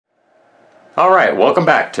Alright, welcome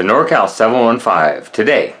back to NorCal 715.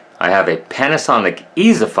 Today, I have a Panasonic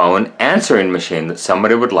Easa-Phone answering machine that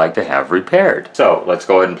somebody would like to have repaired. So, let's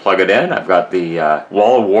go ahead and plug it in. I've got the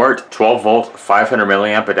Wont 12 volt 500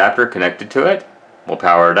 milliamp adapter connected to it. We'll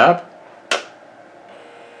power it up.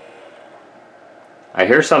 I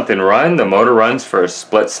hear something run. The motor runs for a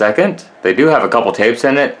split second. They do have a couple tapes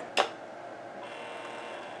in it.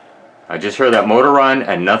 I just heard that motor run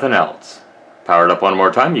and nothing else. Power it up one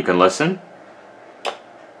more time, you can listen.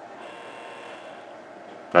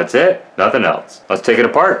 That's it, nothing else. Let's take it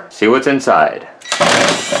apart, see what's inside.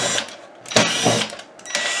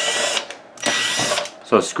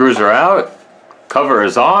 So screws are out, cover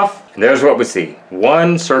is off, and there's what we see.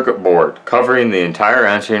 One circuit board covering the entire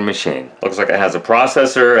answering machine. Looks like it has a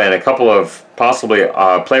processor and a couple of possibly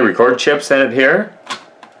play record chips in it here.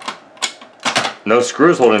 No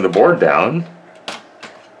screws holding the board down.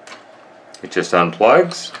 It just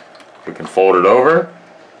unplugs. We can fold it over,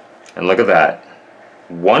 and look at that.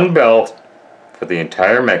 One belt for the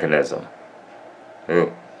entire mechanism.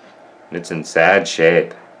 Ooh, it's in sad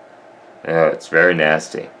shape. Oh, it's very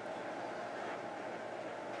nasty.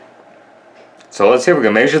 So let's see if we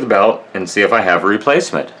can measure the belt and see if I have a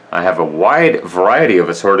replacement. I have a wide variety of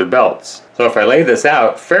assorted belts. So if I lay this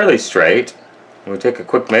out fairly straight, and we take a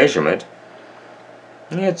quick measurement,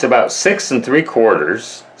 it's about 6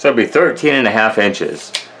 3/4, so it'd be 13.5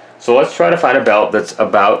 inches. So let's try to find a belt that's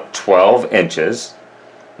about 12 inches.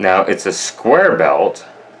 Now it's a square belt,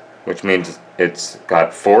 which means it's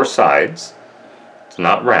got 4 sides. It's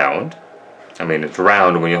not round. I mean, it's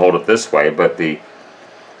round when you hold it this way, but the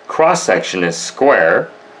cross section is square.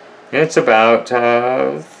 And it's about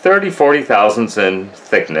 30-40 thousandths in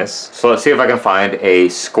thickness. So let's see if I can find a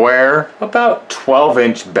square, about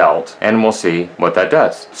 12-inch belt, and we'll see what that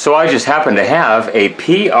does. So I just happen to have a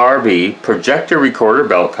PRB projector recorder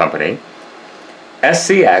belt company,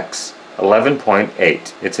 SCX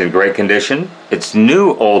 11.8. It's in great condition. It's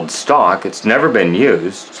new old stock. It's never been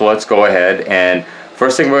used. So let's go ahead and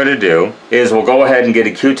first thing we're going to do is we'll go ahead and get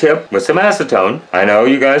a Q-tip with some acetone. I know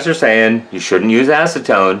you guys are saying you shouldn't use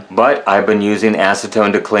acetone, but I've been using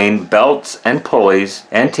acetone to clean belts and pulleys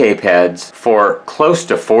and tape heads for close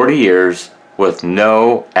to 40 years with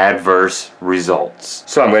no adverse results.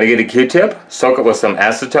 So I'm going to get a Q-tip, soak it with some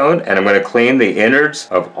acetone, and I'm going to clean the innards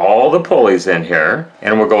of all the pulleys in here,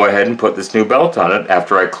 and we'll go ahead and put this new belt on it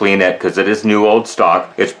after I clean it, because it is new old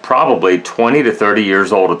stock. It's probably 20 to 30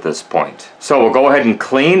 years old at this point. So we'll go ahead and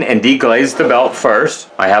clean and deglaze the belt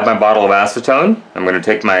first. I have my bottle of acetone. I'm going to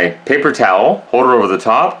take my paper towel, hold it over the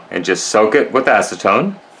top, and just soak it with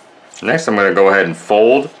acetone. Next I'm going to go ahead and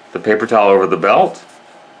fold the paper towel over the belt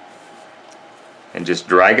and just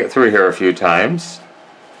drag it through here a few times,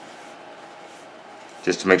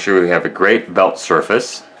 just to make sure we have a great belt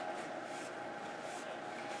surface.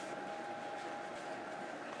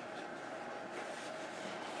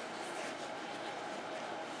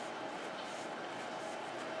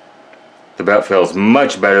 The belt feels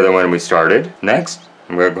much better than when we started. Next,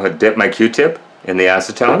 I'm going to go ahead and dip my Q-tip in the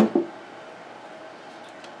acetone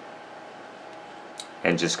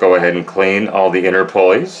and just go ahead and clean all the inner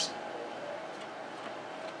pulleys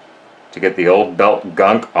to get the old belt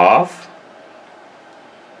gunk off.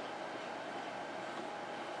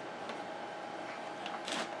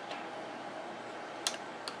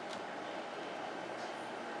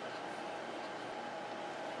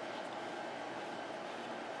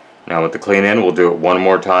 Now with the clean end, we'll do it one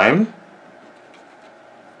more time.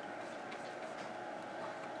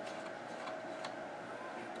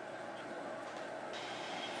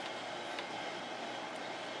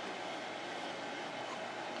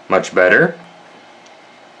 Much better.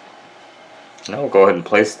 Now we'll go ahead and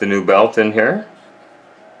place the new belt in here.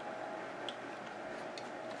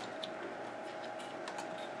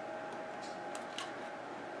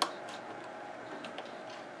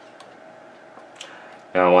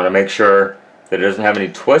 Now I want to make sure that it doesn't have any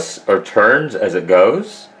twists or turns as it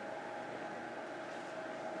goes.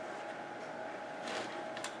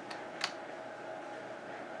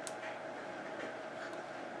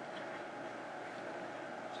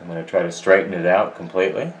 I'm going to try to straighten it out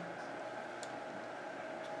completely.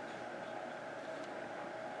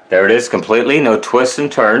 There it is, completely, no twists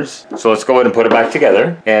and turns. So let's go ahead and put it back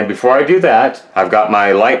together. And before I do that, I've got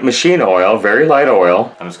my light machine oil, very light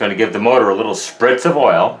oil. I'm just going to give the motor a little spritz of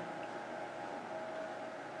oil.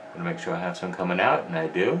 I'm going to make sure I have some coming out, and I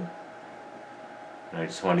do. And I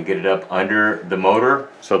just want to get it up under the motor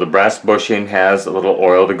so the brass bushing has a little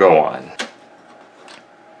oil to go on.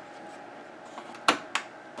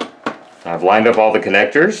 I've lined up all the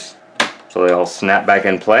connectors so they all snap back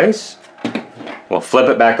in place. We'll flip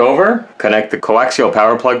it back over, connect the coaxial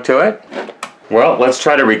power plug to it. Well, let's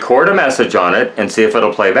try to record a message on it and see if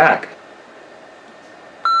it'll play back.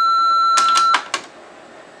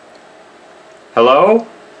 Hello,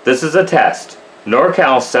 this is a test.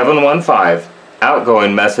 NorCal 715,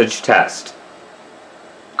 outgoing message test.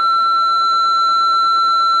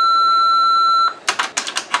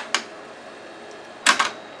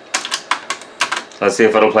 Let's see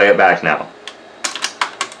if it'll play it back now.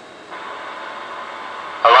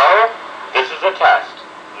 Hello, this is a test.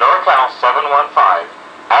 NorCal 715,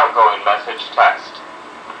 outgoing message test.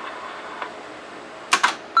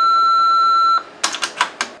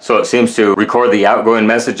 So it seems to record the outgoing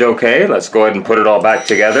message okay. Let's go ahead and put it all back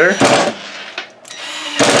together.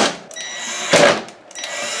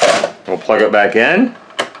 We'll plug it back in.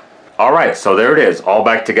 Alright, so there it is, all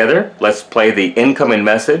back together. Let's play the incoming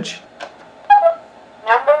message.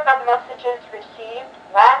 Number of messages received,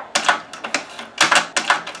 1.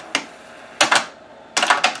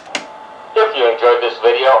 If you enjoyed this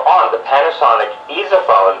video on the Panasonic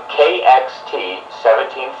Easa-Phone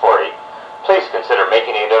KX-T1740, please consider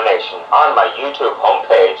making a donation on my YouTube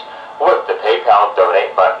homepage with the PayPal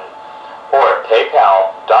donate button or at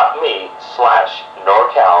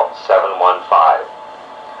paypal.me/NorCal715.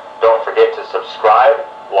 Don't forget to subscribe,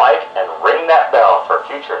 like, and ring that bell for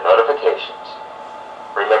future notifications.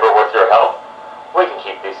 Remember, with your help, we can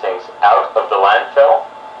keep these things out of the landfill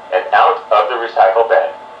and out of the recycle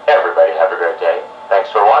bin. Everybody have a great day. Thanks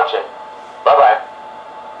for watching.